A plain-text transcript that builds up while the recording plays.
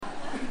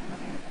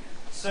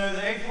So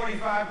the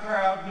 8:45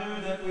 crowd knew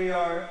that we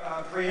are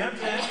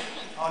preempted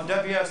on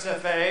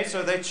WSFA,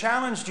 so they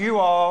challenged you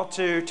all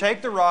to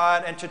take the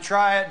rod and to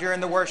try it during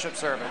the worship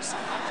service.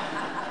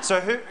 So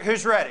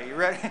who's ready? You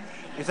ready?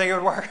 You think it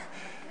would work?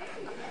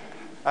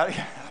 I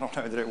don't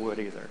know that it would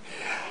either.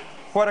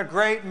 What a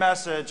great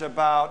message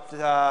about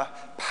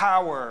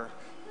power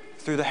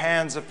through the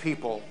hands of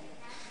people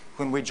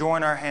when we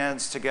join our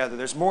hands together.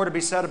 There's more to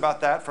be said about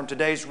that from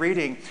today's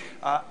reading.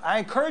 I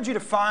encourage you to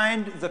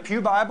find the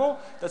Pew Bible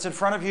that's in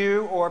front of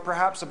you, or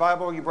perhaps a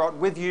Bible you brought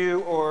with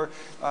you, or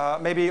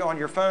maybe on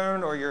your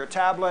phone or your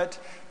tablet,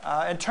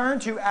 and turn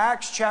to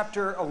Acts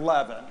chapter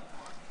 11.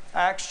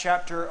 Acts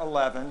chapter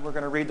 11. We're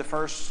going to read the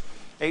first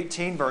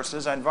 18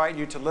 verses. I invite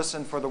you to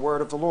listen for the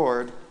word of the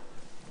Lord.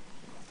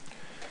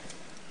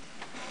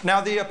 Now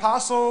the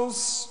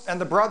apostles and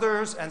the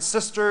brothers and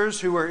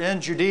sisters who were in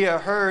Judea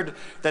heard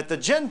that the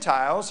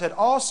Gentiles had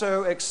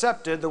also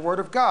accepted the word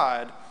of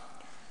God.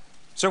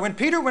 So when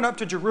Peter went up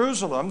to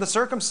Jerusalem, the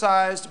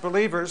circumcised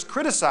believers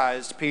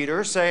criticized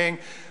Peter, saying,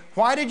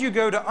 "Why did you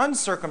go to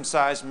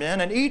uncircumcised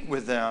men and eat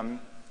with them?"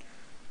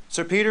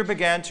 So Peter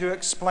began to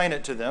explain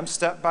it to them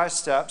step by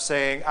step,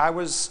 saying, "I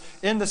was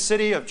in the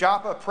city of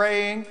Joppa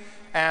praying,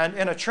 and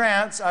in a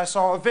trance I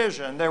saw a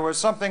vision. There was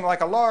something like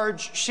a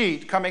large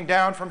sheet coming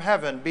down from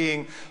heaven,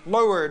 being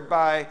lowered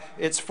by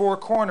its four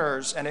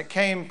corners, and it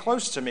came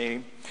close to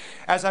me.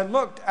 As I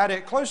looked at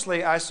it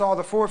closely, I saw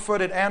the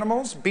four-footed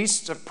animals,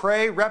 beasts of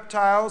prey,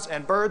 reptiles,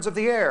 and birds of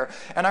the air.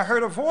 And I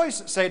heard a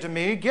voice say to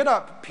me, 'Get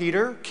up,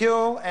 Peter,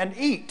 kill and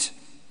eat.'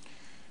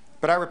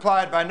 But I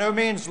replied, 'By no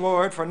means,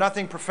 Lord, for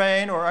nothing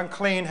profane or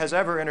unclean has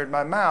ever entered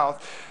my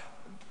mouth.'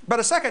 But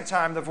a second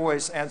time the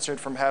voice answered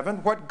from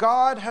heaven, 'What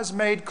God has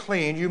made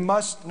clean, you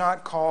must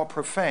not call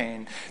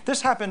profane.'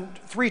 This happened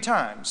 3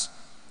 times.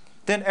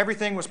 Then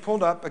everything was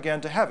pulled up again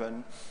to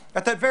heaven.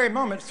 At that very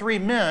moment, 3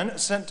 men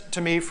sent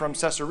to me from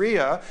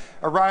Caesarea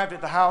arrived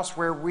at the house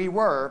where we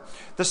were.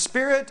 The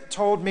Spirit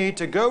told me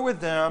to go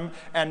with them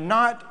and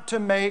not to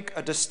make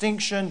a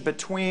distinction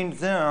between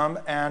them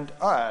and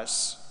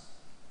us.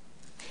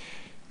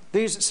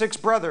 These 6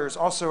 brothers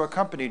also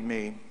accompanied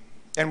me.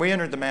 And we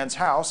entered the man's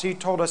house. He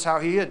told us how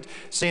he had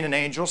seen an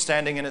angel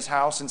standing in his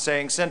house and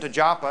saying, 'Send to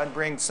Joppa and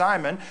bring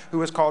Simon,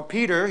 who is called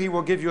Peter. He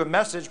will give you a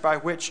message by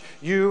which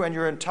you and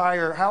your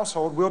entire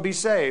household will be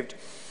saved.'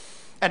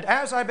 And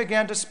as I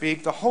began to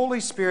speak, the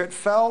Holy Spirit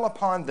fell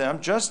upon them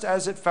just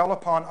as it fell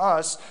upon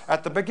us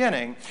at the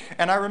beginning.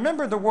 And I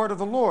remembered the word of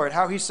the Lord,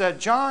 how he said,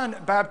 'John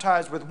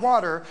baptized with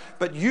water,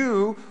 but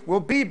you will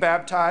be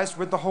baptized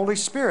with the Holy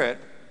Spirit.'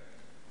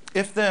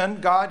 If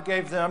then God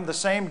gave them the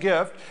same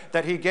gift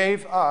that he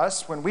gave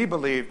us when we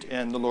believed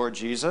in the Lord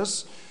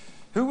Jesus,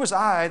 who was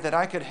I that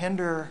I could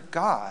hinder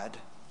God?"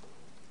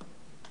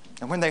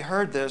 And when they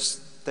heard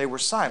this, they were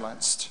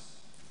silenced.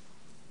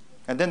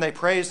 And then they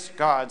praised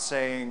God,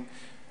 saying,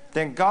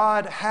 "Then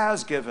God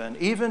has given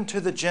even to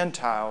the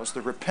Gentiles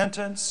the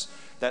repentance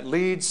that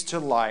leads to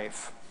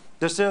life."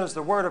 This is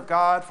the word of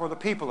God for the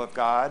people of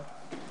God.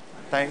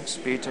 Thanks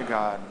be to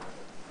God.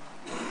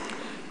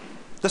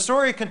 The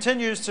story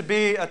continues to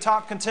be a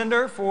top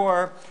contender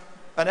for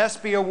an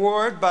ESPY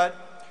award,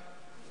 but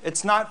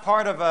it's not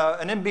part of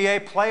an NBA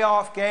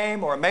playoff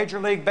game or a Major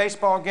League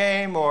Baseball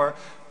game or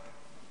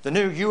the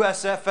new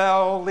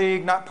USFL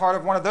League, not part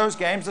of one of those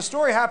games. The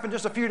story happened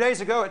just a few days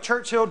ago at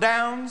Churchill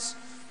Downs.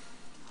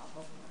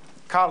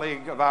 A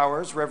colleague of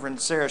ours,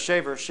 Reverend Sarah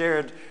Shaver,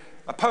 shared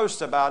a post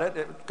about it.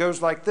 It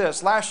goes like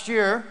this. Last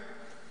year,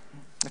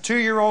 a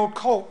 2-year-old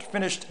colt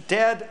finished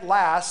dead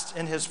last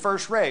in his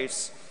first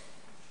race.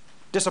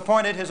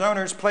 Disappointed, his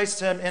owners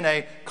placed him in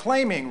a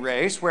claiming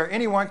race where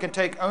anyone can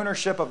take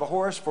ownership of a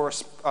horse for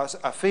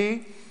a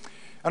fee.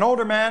 An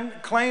older man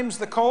claims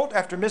the colt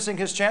after missing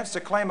his chance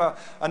to claim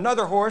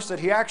another horse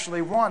that he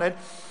actually wanted.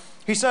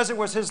 He says it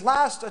was his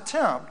last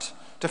attempt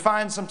to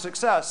find some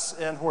success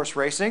in horse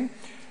racing.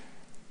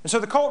 And so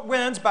the colt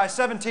wins by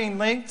 17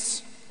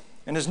 lengths,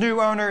 and his new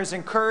owner is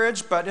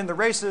encouraged, but in the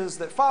races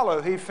that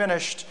follow, he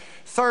finished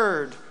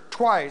 3rd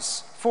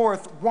twice,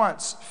 4th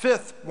once,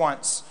 5th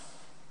once.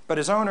 But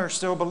his owner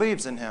still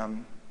believes in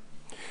him.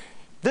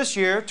 This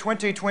year,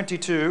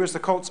 2022, is the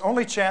colt's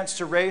only chance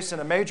to race in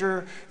a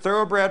major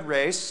thoroughbred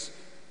race,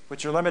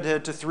 which are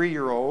limited to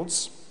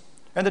 3-year-olds.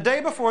 And the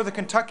day before the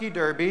Kentucky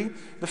Derby,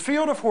 the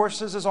field of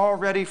horses is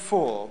already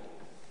full.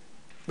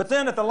 But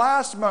then at the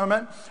last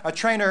moment, a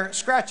trainer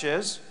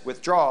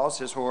withdraws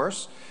his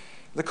horse.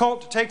 The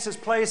colt takes his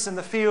place in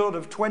the field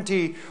of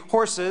 20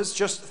 horses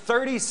just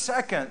 30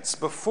 seconds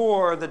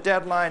before the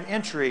deadline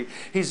entry.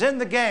 He's in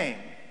the game.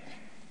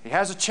 He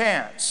has a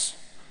chance,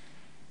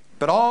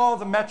 but all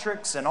the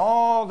metrics and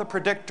all the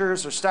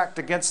predictors are stacked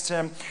against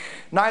him.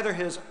 Neither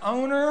his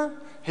owner,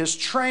 his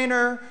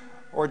trainer,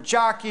 or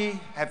jockey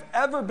have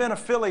ever been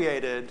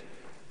affiliated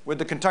with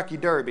the Kentucky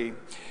Derby.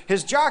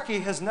 His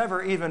jockey has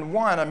never even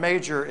won a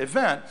major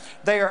event.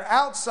 They are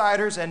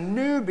outsiders and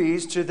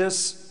newbies to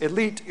this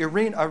elite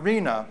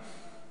arena.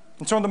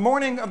 And so on the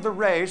morning of the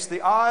race, the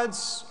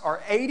odds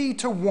are 80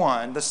 to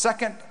 1, the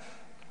second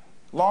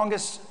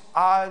longest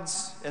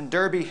odds in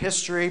Derby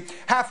history.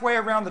 Halfway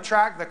around the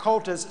track, the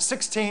colt is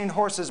 16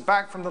 horses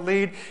back from the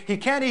lead. He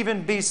can't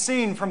even be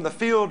seen from the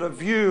field of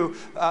view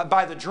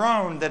by the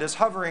drone that is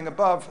hovering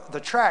above the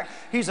track.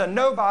 He's a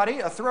nobody,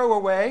 a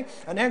throwaway,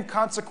 an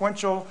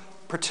inconsequential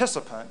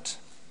participant.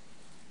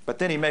 But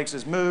then he makes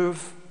his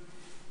move.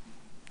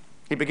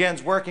 He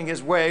begins working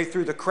his way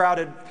through the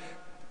crowded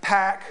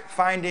pack,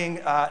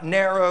 finding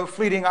narrow,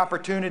 fleeting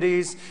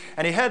opportunities,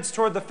 and he heads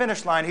toward the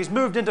finish line. He's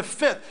moved into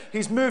fifth.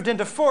 He's moved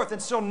into fourth,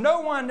 and still no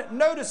one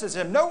notices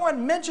him. No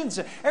one mentions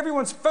him.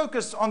 Everyone's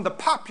focused on the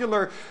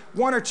popular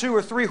 1 or 2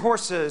 or 3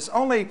 horses.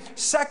 Only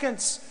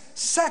seconds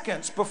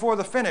before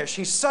the finish,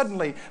 he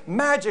suddenly,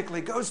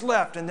 magically goes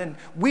left and then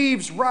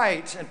weaves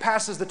right and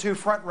passes the 2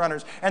 front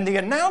runners. And the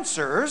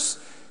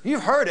announcers,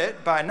 you've heard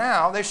it by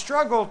now, they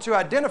struggle to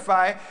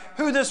identify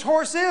who this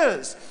horse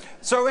is.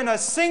 So in a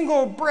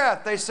single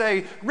breath, they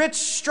say, Rich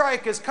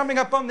Strike is coming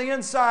up on the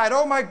inside.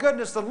 Oh my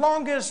goodness, the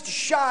longest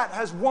shot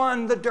has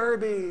won the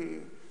Derby.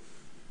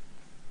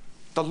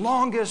 The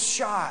longest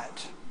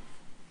shot.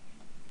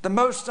 The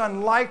most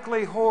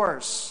unlikely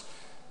horse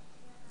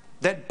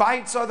that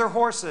bites other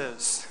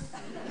horses,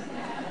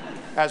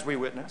 as we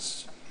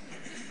witnessed,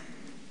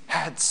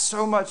 had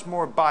so much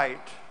more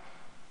bite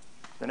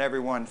than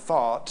everyone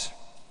thought.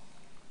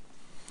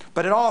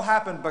 But it all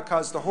happened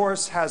because the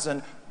horse has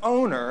an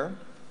owner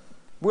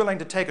willing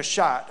to take a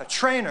shot, a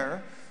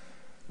trainer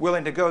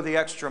willing to go the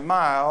extra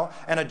mile,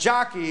 and a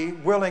jockey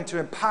willing to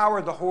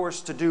empower the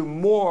horse to do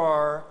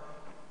more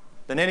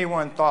than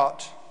anyone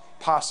thought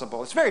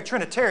possible. It's very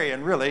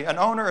Trinitarian, really. An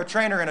owner, a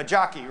trainer, and a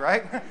jockey,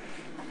 right?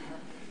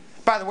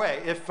 By the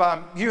way, if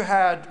you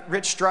had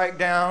Rich Strike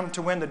down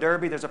to win the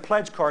Derby, there's a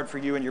pledge card for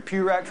you in your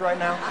pew racks right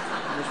now.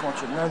 I just want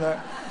you to know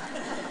that.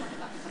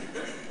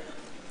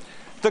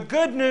 The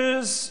good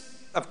news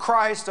of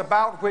Christ,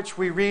 about which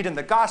we read in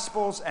the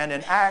Gospels and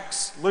in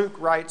Acts, Luke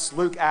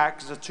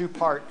Acts is a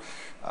 2-part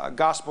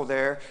gospel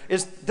there,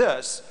 is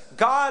this: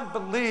 God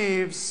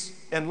believes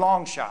in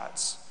long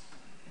shots.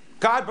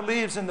 God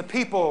believes in the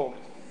people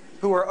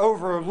who are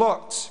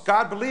overlooked.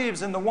 God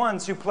believes in the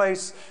ones who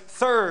place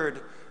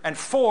 3rd and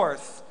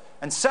 4th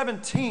and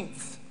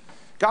 17th.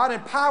 God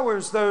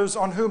empowers those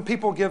on whom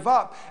people give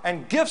up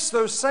and gifts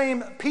those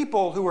same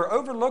people who are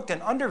overlooked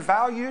and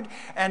undervalued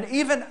and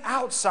even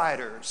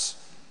outsiders,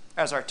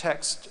 as our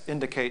text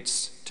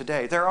indicates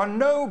today. There are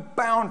no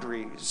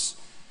boundaries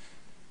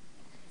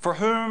for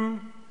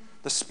whom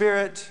the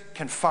Spirit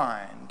can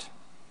find.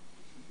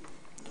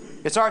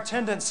 It's our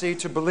tendency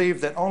to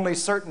believe that only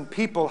certain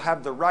people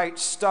have the right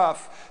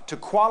stuff to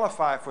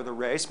qualify for the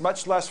race,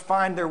 much less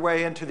find their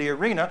way into the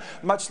arena,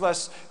 much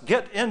less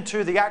get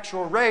into the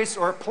actual race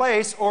or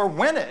place or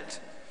win it.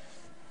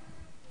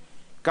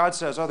 God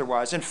says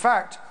otherwise. In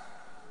fact,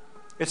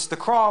 it's the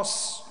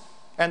cross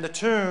and the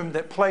tomb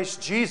that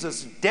placed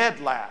Jesus dead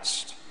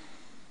last,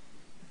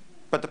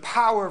 but the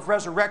power of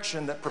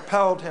resurrection that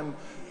propelled him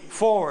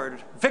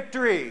forward.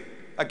 Victory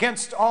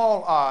against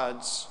all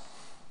odds.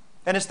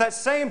 And it's that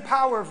same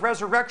power of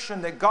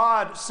resurrection that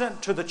God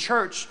sent to the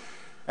church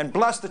and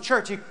blessed the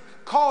church. He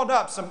called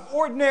up some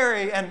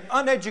ordinary and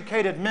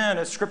uneducated men,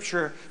 as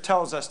Scripture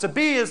tells us, to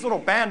be his little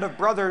band of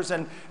brothers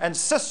and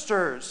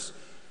sisters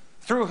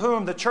through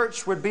whom the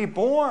church would be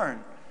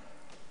born.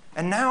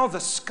 And now the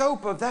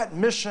scope of that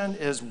mission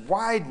is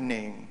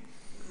widening.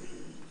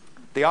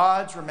 The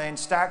odds remain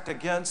stacked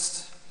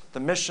against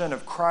the mission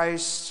of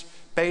Christ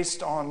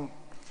based on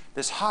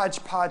this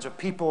hodgepodge of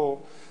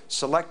people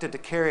selected to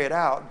carry it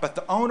out. But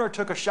the owner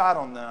took a shot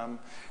on them.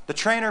 The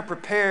trainer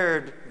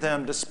prepared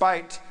them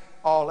despite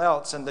all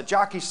else. And the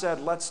jockey said,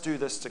 let's do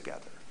this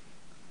together.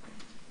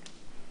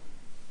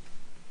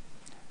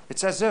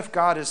 It's as if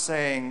God is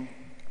saying,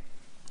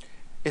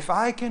 if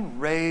I can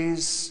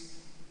raise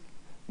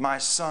my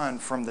son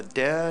from the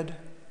dead,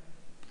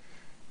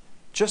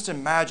 just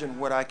imagine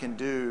what I can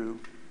do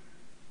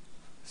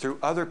through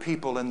other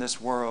people in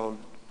this world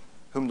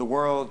whom the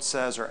world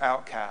says are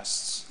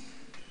outcasts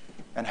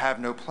and have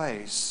no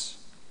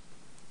place.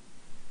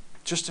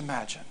 Just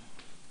imagine.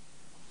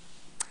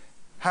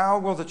 How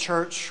will the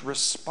church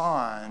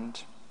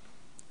respond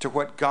to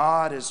what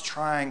God is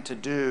trying to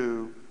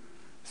do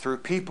through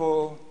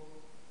people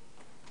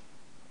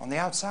on the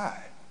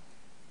outside?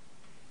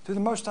 Through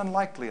the most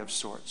unlikely of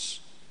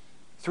sorts.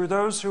 Through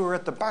those who are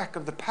at the back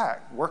of the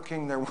pack,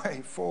 working their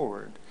way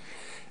forward.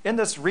 In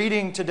this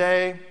reading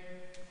today,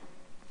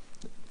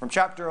 from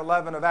chapter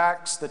 11 of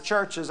Acts, the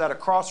church is at a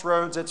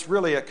crossroads. It's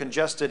really a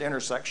congested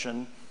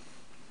intersection.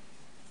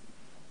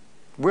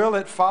 Will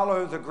it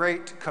follow the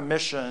Great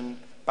Commission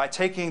by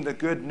taking the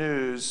good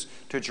news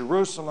to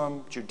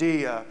Jerusalem,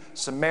 Judea,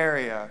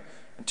 Samaria,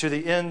 and to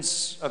the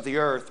ends of the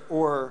earth?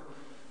 Or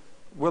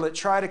will it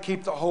try to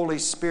keep the Holy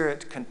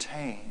Spirit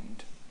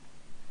contained?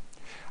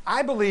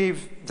 I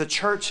believe the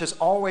church has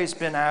always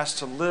been asked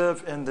to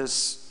live in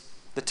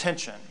the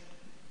tension.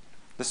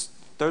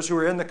 Those who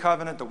are in the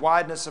covenant, the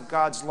wideness of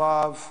God's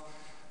love,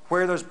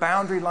 where those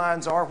boundary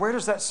lines are, where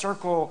does that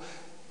circle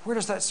where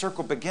does that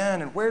circle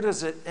begin and where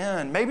does it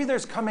end? Maybe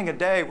there's coming a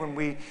day when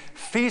we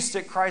feast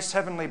at Christ's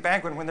heavenly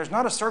banquet when there's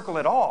not a circle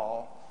at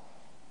all,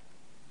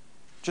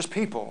 just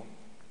people.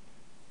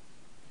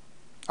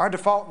 Our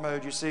default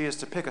mode, you see, is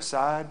to pick a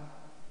side,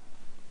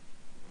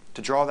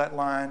 to draw that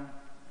line,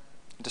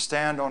 to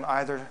stand on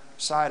either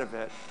side of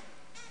it.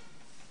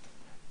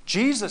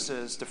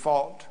 Jesus'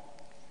 default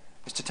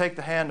is to take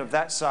the hand of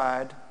that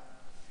side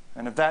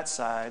and of that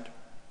side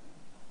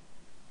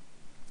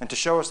and to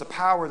show us the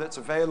power that's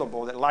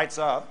available, that lights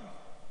up,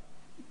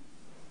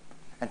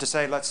 and to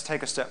say, let's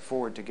take a step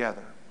forward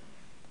together.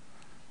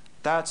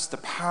 That's the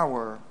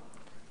power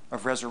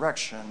of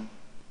resurrection.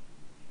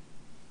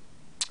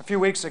 A few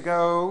weeks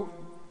ago,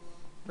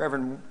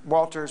 Reverend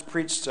Walters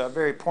preached a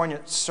very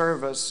poignant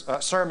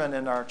sermon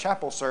in our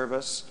chapel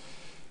service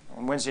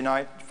on Wednesday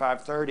night,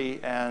 5:30,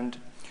 and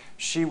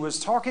she was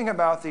talking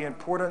about the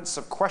importance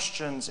of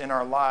questions in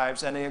our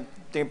lives and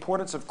the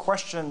importance of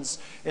questions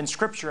in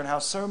Scripture and how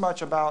so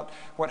much about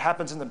what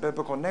happens in the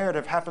biblical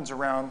narrative happens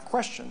around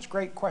questions,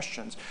 great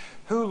questions.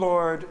 Who,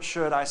 Lord,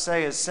 should I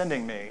say is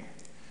sending me?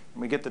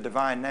 And we get the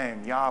divine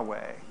name,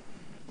 Yahweh,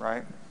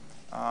 right?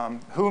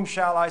 Whom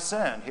shall I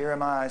send? Here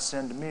am I,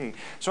 send me.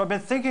 So I've been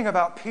thinking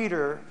about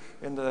Peter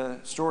in the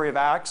story of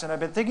Acts, and I've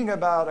been thinking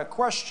about a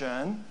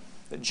question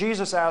that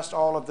Jesus asked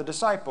all of the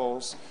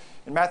disciples.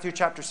 In Matthew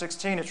chapter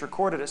 16, it's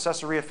recorded at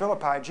Caesarea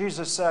Philippi,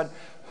 Jesus said,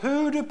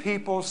 "Who do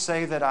people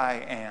say that I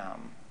am?"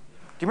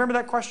 Do you remember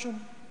that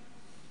question?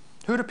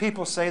 Who do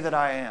people say that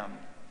I am?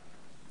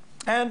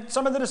 And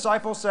some of the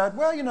disciples said,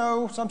 well, you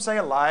know, some say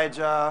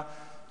Elijah,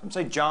 some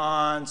say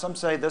John, some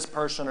say this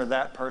person or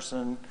that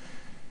person.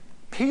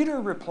 Peter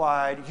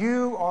replied,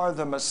 "You are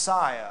the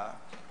Messiah,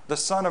 the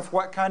Son of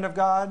what kind of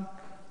God?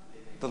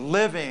 The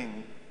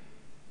living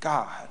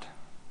God."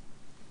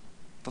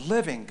 The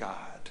living God.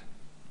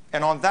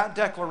 And on that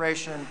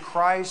declaration,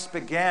 Christ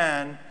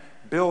began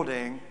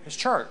building His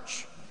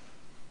church.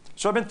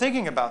 So I've been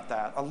thinking about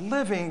that. A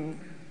living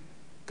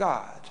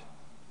God.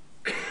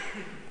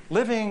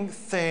 Living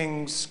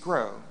things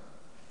grow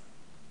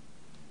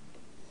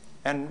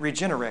and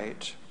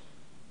regenerate.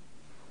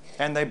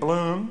 And they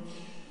bloom.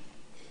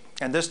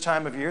 And this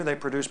time of year, they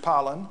produce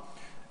pollen.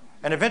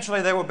 And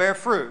eventually, they will bear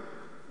fruit.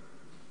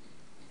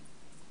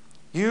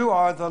 You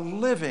are the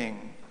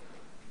living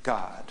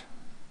God.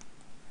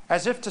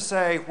 As if to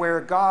say,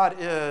 where God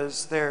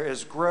is, there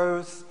is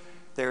growth,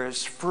 there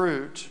is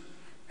fruit,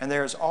 and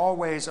there is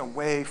always a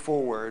way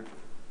forward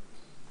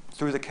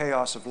through the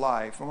chaos of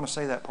life. I want to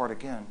say that part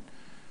again.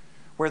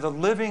 Where the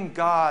living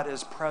God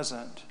is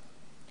present,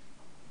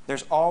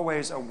 there's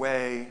always a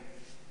way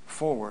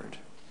forward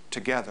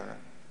together.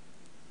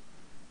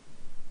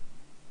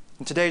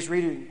 In today's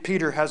reading,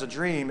 Peter has a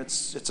dream.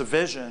 It's a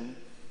vision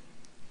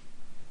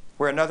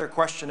where another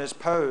question is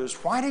posed.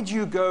 Why did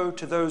you go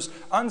to those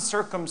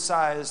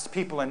uncircumcised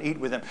people and eat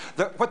with them?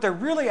 What they're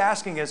really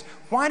asking is,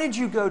 why did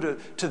you go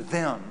to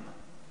them?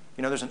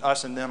 You know, there's an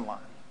us and them line.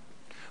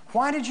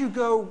 Why did you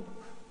go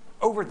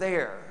over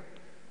there?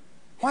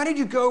 Why did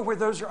you go where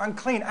those are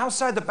unclean,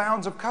 outside the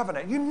bounds of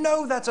covenant? You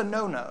know that's a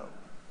no-no.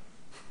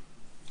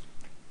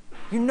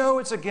 You know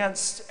it's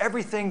against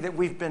everything that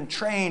we've been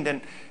trained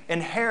and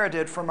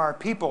inherited from our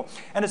people.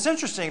 And it's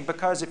interesting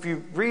because if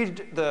you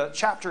read the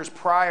chapters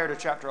prior to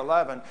chapter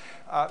 11,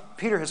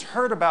 Peter has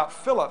heard about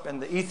Philip and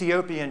the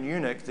Ethiopian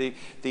eunuch, the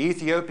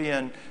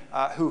Ethiopian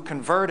who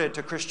converted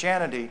to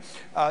Christianity.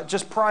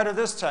 Just prior to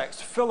this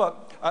text,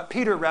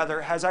 Peter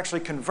has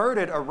actually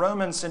converted a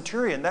Roman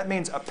centurion. That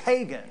means a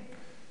pagan.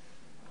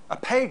 A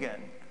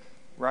pagan,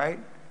 right,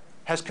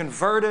 has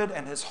converted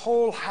and his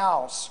whole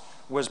house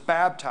was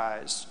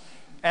baptized.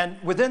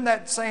 And within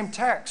that same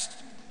text,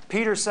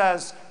 Peter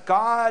says,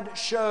 God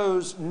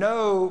shows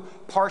no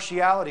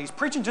partiality. He's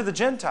preaching to the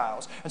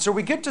Gentiles. And so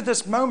we get to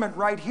this moment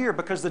right here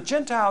because the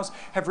Gentiles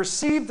have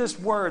received this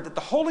word that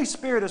the Holy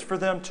Spirit is for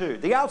them too.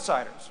 The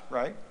outsiders,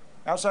 right?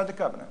 Outside the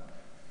covenant.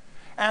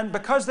 And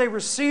because they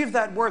received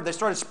that word, they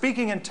started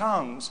speaking in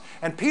tongues.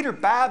 And Peter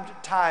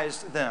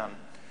baptized them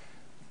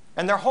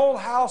and their whole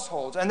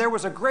households. And there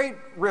was a great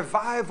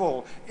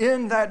revival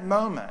in that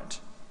moment.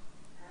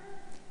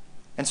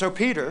 And so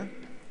Peter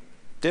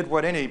did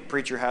what any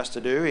preacher has to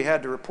do. He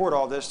had to report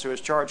all this to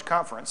his charge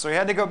conference. So he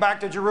had to go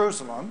back to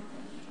Jerusalem.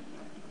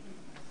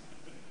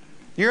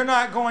 You're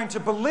not going to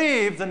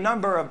believe the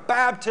number of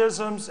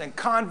baptisms and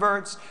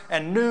converts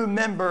and new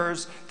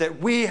members that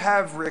we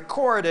have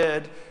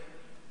recorded,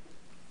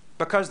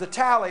 because the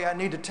tally, I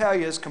need to tell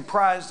you, is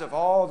comprised of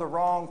all the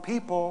wrong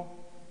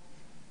people.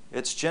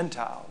 It's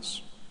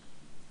Gentiles.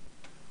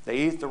 They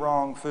eat the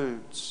wrong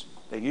foods.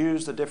 They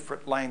use the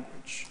different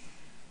language.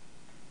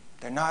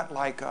 They're not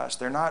like us.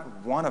 They're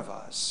not one of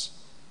us.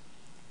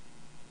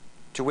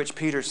 To which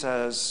Peter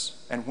says,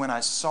 and when I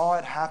saw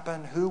it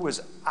happen, who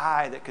was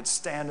I that could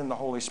stand in the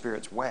Holy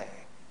Spirit's way?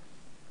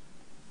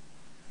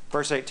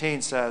 Verse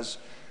 18 says,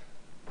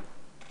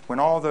 when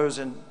all those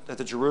at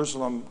the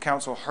Jerusalem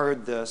council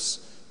heard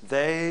this,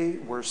 they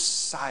were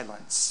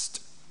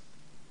silenced.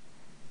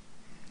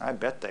 I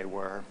bet they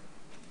were.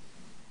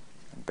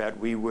 I bet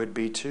we would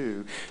be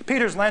too.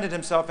 Peter's landed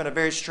himself in a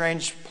very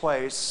strange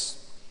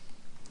place.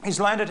 He's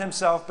landed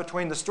himself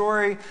between the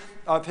story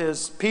of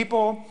his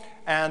people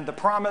and the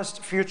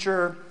promised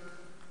future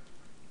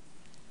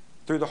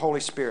through the Holy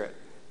Spirit.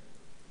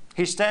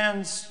 He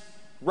stands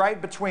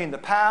right between the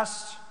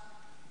past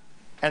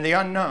and the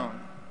unknown.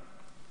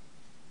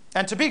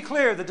 And to be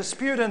clear, the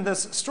dispute in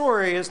this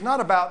story is not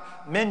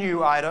about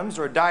menu items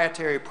or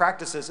dietary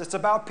practices. It's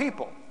about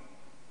people.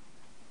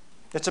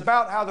 It's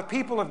about how the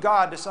people of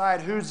God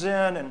decide who's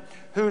in and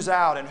who's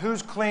out, and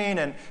who's clean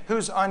and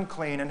who's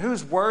unclean, and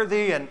who's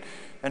worthy and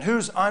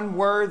who's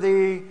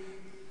unworthy.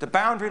 The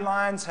boundary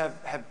lines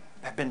have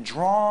been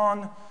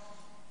drawn,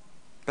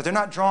 but they're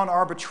not drawn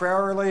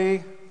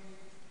arbitrarily.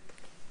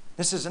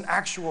 This is an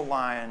actual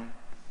line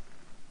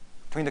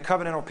between the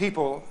covenantal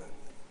people,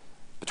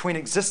 between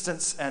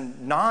existence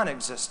and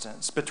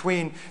non-existence,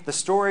 between the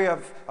story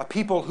of a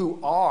people who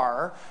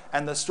are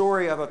and the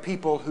story of a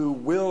people who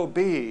will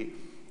be,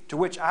 to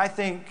which I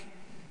think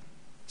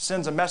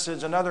sends a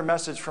message, another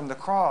message from the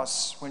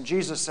cross, when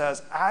Jesus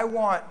says, I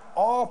want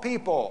all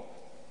people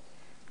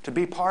to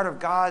be part of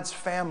God's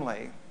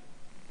family,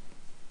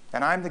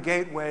 and I'm the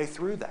gateway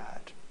through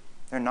that.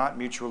 They're not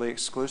mutually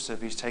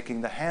exclusive. He's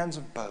taking the hands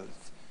of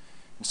both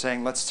and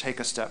saying, let's take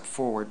a step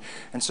forward.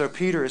 And so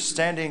Peter is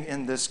standing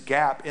in this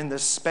gap, in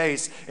this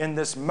space, in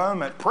this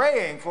moment,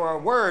 praying for a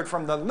word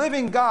from the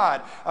living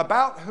God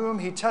about whom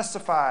he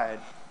testified,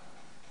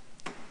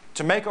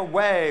 to make a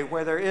way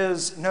where there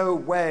is no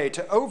way,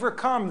 to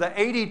overcome the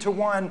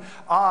 80-1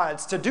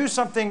 odds, to do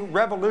something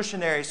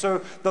revolutionary.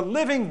 So the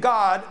living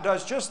God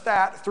does just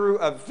that through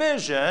a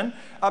vision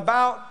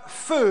about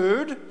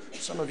food.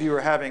 Some of you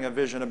are having a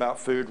vision about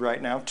food right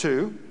now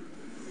too.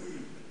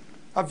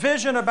 A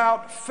vision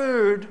about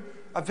food,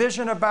 a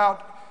vision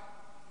about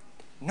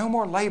no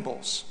more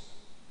labels,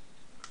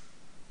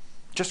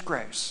 just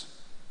grace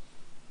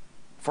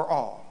for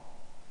all,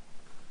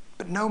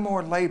 but no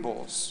more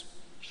labels.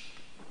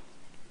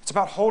 It's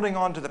about holding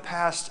on to the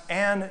past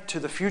and to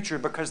the future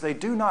because they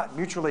do not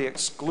mutually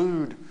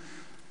exclude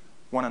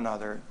one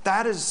another.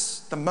 That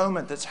is the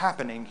moment that's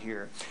happening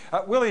here.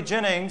 Willie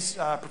Jennings,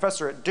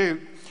 professor at Duke,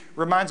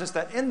 reminds us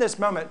that in this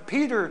moment,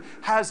 Peter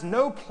has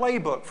no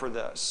playbook for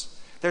this.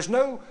 There's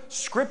no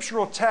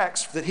scriptural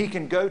text that he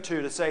can go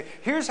to say,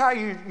 here's how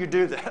you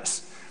do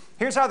this.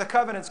 Here's how the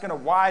covenant's going to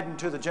widen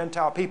to the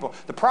Gentile people.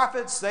 The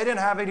prophets, they didn't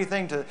have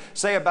anything to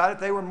say about it.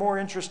 They were more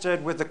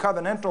interested with the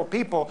covenantal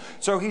people.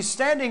 So he's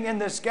standing in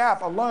this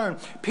gap alone.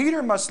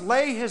 Peter must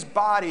lay his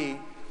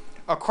body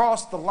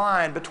across the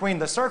line between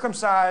the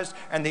circumcised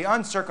and the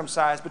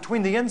uncircumcised,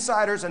 between the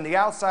insiders and the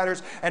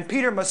outsiders, and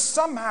Peter must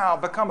somehow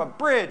become a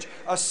bridge,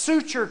 a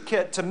suture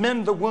kit to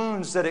mend the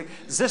wounds that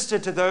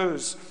existed to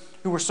those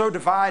who were so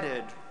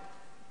divided.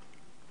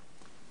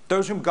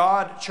 Those whom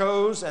God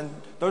chose and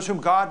those whom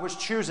God was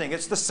choosing.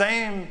 It's the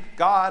same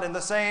God and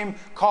the same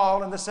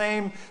call and the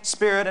same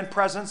Spirit and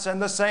presence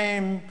and the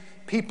same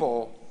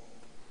people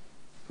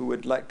who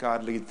would let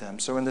God lead them.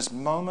 So in this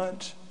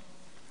moment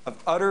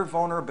of utter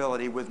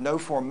vulnerability, with no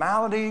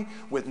formality,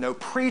 with no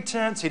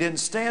pretense, he didn't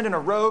stand in a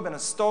robe and a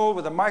stole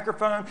with a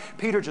microphone.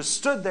 Peter just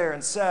stood there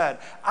and said,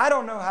 I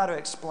don't know how to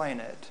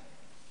explain it.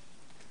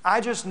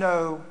 I just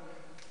know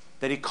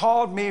that he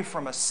called me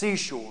from a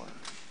seashore.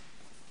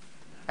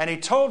 And he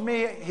told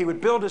me he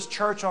would build his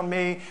church on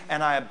me,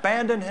 and I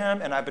abandoned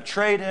him, and I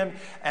betrayed him,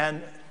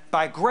 and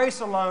by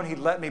grace alone, he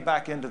let me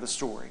back into the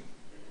story.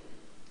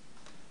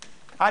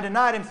 I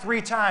denied him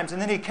 3 times,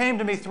 and then he came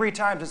to me 3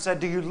 times and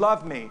said, do you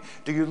love me?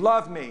 Do you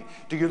love me?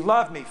 Do you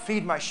love me?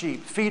 Feed my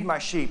sheep, feed my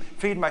sheep,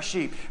 feed my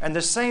sheep. And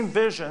the same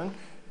vision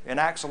in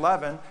Acts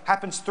 11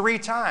 happens 3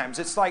 times.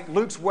 It's like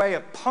Luke's way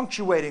of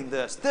punctuating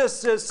this.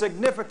 This is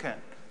significant.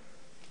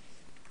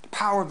 The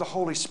power of the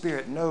Holy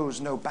Spirit knows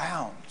no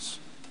bounds.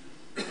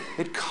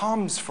 It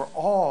comes for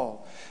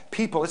all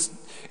people. It's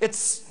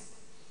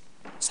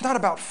not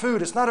about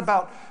food. It's not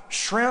about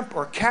shrimp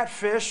or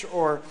catfish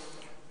or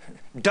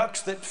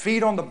ducks that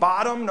feed on the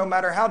bottom, no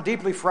matter how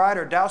deeply fried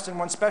or doused in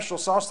one special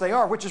sauce they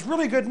are, which is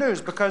really good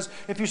news because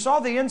if you saw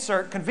the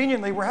insert,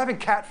 conveniently, we're having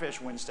Catfish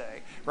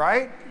Wednesday,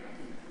 right?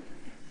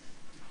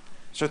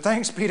 So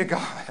thanks be to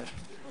God.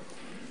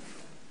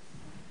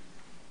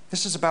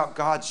 This is about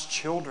God's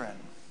children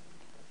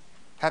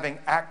having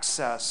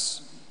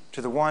access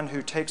to the one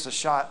who takes a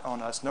shot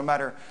on us, no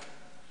matter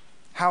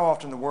how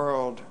often the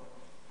world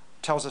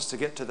tells us to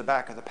get to the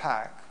back of the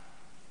pack.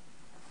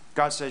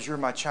 God says, you're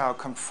my child,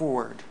 come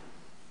forward.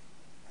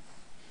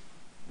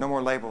 No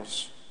more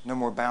labels, no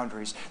more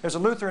boundaries. There's a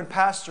Lutheran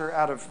pastor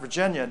out of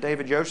Virginia,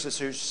 David Yosis,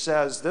 who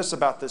says this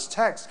about this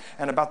text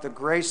and about the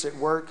grace at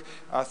work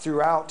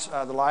throughout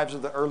the lives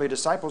of the early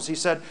disciples. He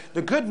said,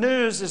 the good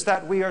news is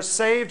that we are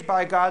saved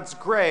by God's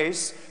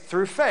grace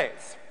through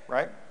faith,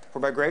 right? For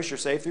by grace you're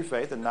saved through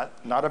faith, and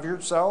not of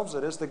yourselves,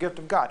 it is the gift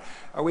of God.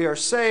 We are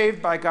saved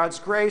by God's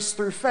grace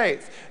through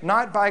faith,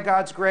 not by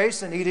God's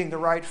grace in eating the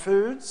right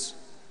foods,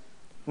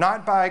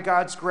 not by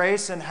God's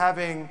grace in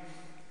having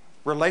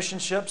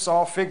relationships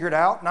all figured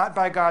out, not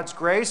by God's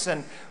grace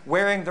and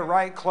wearing the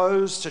right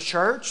clothes to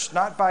church,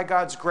 not by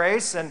God's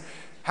grace and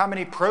how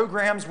many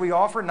programs we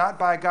offer, not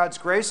by God's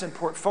grace and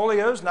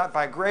portfolios, not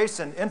by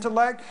grace and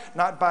intellect,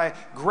 not by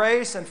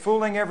grace and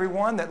fooling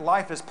everyone that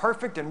life is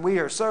perfect and we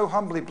are so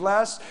humbly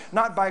blessed,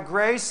 not by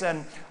grace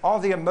and all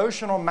the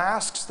emotional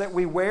masks that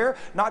we wear,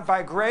 not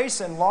by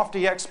grace and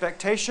lofty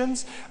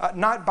expectations,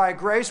 not by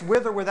grace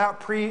with or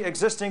without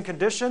pre-existing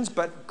conditions,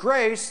 but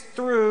grace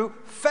through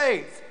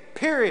faith,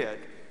 period.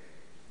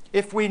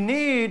 If we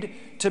need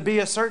to be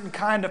a certain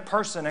kind of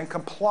person and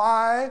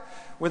comply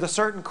with a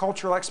certain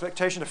cultural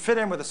expectation to fit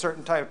in with a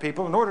certain type of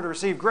people in order to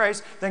receive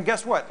grace, then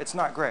guess what? It's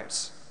not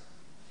grace.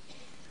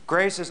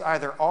 Grace is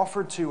either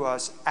offered to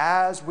us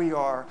as we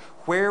are,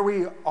 where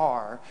we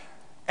are,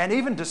 and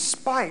even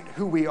despite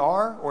who we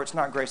are, or it's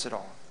not grace at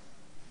all.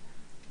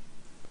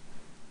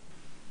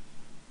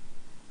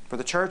 For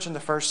the church in the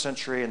first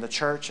century and the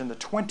church in the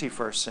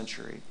 21st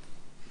century,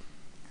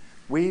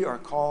 we are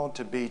called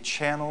to be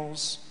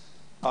channels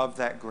of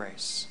that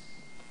grace.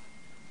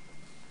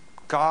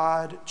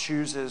 God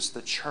chooses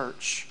the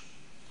church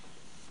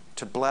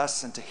to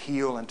bless and to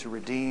heal and to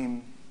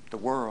redeem the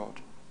world.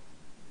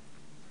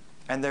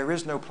 And there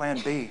is no plan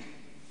B.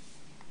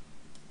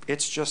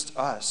 It's just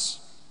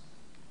us.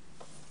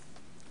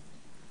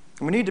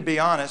 And we need to be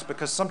honest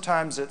because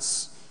sometimes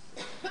it's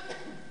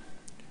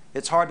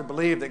hard to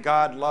believe that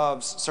God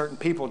loves certain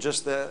people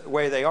just the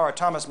way they are.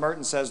 Thomas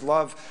Merton says,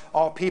 love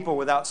all people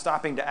without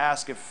stopping to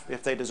ask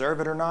if they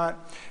deserve it or not.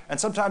 And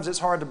sometimes it's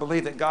hard to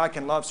believe that God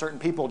can love certain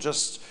people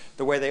just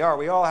the way they are.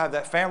 We all have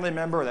that family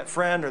member or that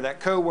friend or that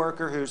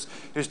coworker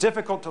who's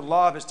difficult to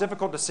love. It's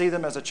difficult to see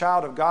them as a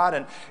child of God.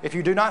 And if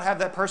you do not have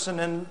that person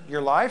in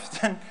your life,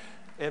 then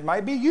it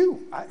might be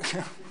you.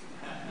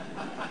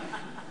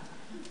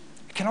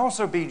 It can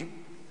also be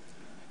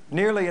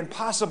nearly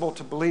impossible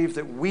to believe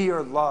that we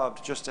are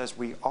loved just as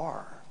we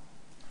are.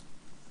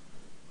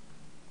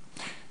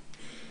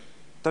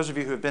 Those of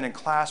you who have been in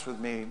class with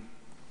me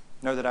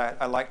know that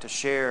I like to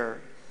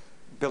share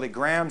Billy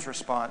Graham's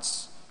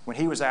response when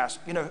he was asked,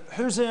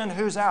 who's in,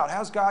 who's out?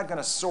 How's God going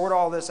to sort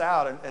all this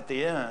out at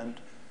the end?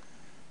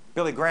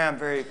 Billy Graham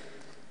very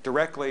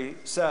directly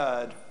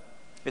said,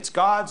 it's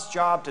God's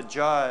job to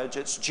judge.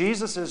 It's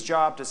Jesus'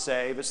 job to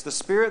save. It's the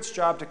Spirit's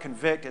job to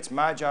convict. It's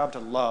my job to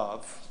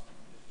love.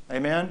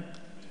 Amen?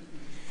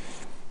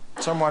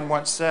 Someone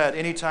once said,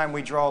 anytime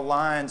we draw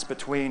lines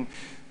between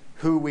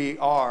who we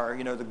are,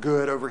 the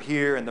good over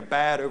here and the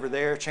bad over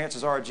there,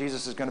 chances are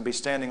Jesus is going to be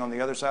standing on the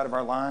other side of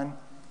our line.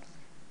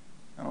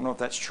 I don't know if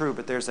that's true,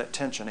 but there's that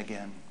tension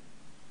again.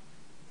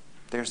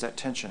 There's that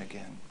tension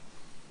again.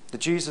 The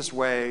Jesus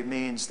way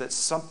means that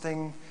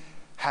something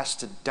has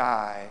to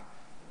die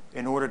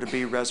in order to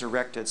be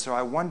resurrected. So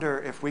I wonder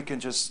if we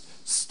can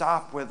just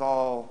stop with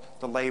all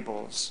the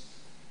labels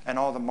and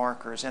all the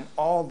markers and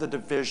all the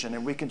division,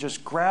 and we can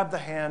just grab the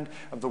hand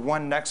of the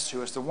one next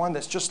to us, the one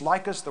that's just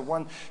like us, the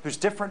one who's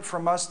different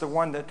from us, the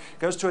one that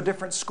goes to a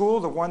different school,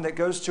 the one that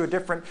goes to a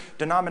different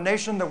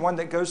denomination, the one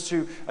that goes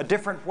to a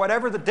different,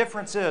 whatever the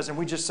difference is, and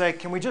we just say,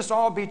 can we just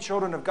all be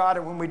children of God?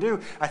 And when we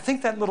do, I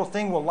think that little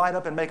thing will light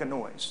up and make a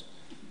noise.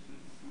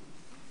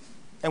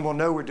 And we'll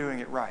know we're doing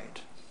it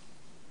right.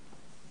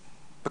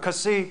 Because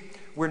see,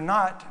 we're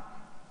not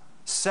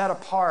set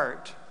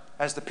apart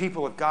as the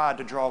people of God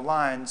to draw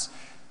lines.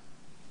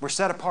 We're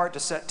set apart to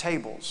set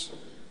tables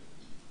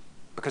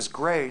because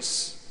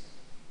grace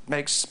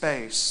makes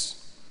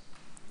space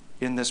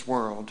in this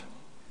world.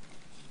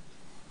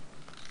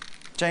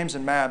 James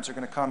and Mabs are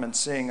going to come and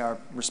sing our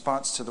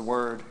response to the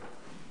word.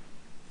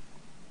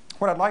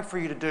 What I'd like for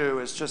you to do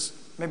is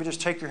maybe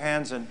just take your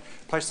hands and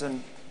place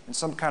them in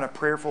some kind of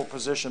prayerful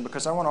position,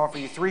 because I want to offer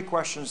you 3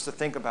 questions to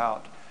think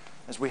about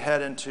as we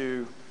head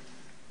into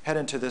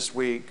this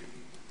week.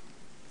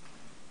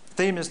 The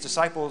theme is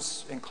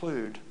disciples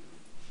include.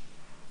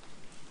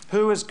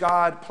 Who is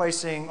God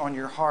placing on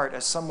your heart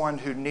as someone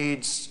who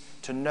needs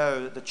to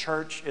know that the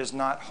church is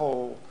not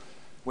whole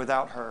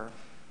without her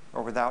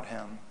or without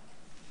him?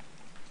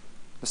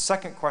 The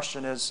second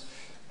question is,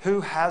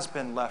 who has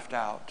been left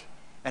out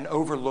and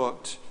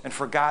overlooked and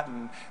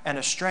forgotten and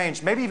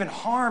estranged, maybe even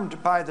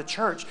harmed by the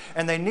church,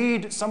 and they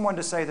need someone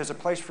to say, there's a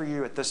place for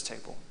you at this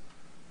table.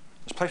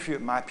 There's a place for you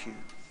at my pew.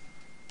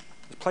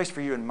 There's a place for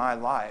you in my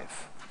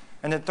life.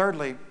 And then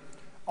thirdly,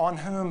 on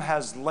whom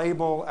has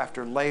label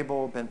after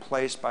label been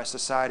placed by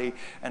society,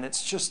 and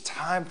it's just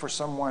time for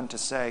someone to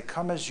say,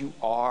 come as you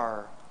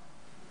are,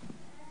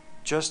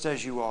 just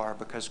as you are,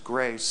 because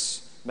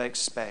grace makes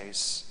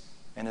space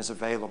and is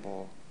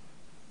available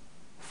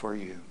for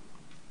you.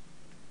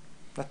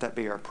 Let that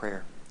be our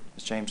prayer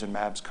as James and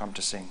Mabs come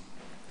to sing.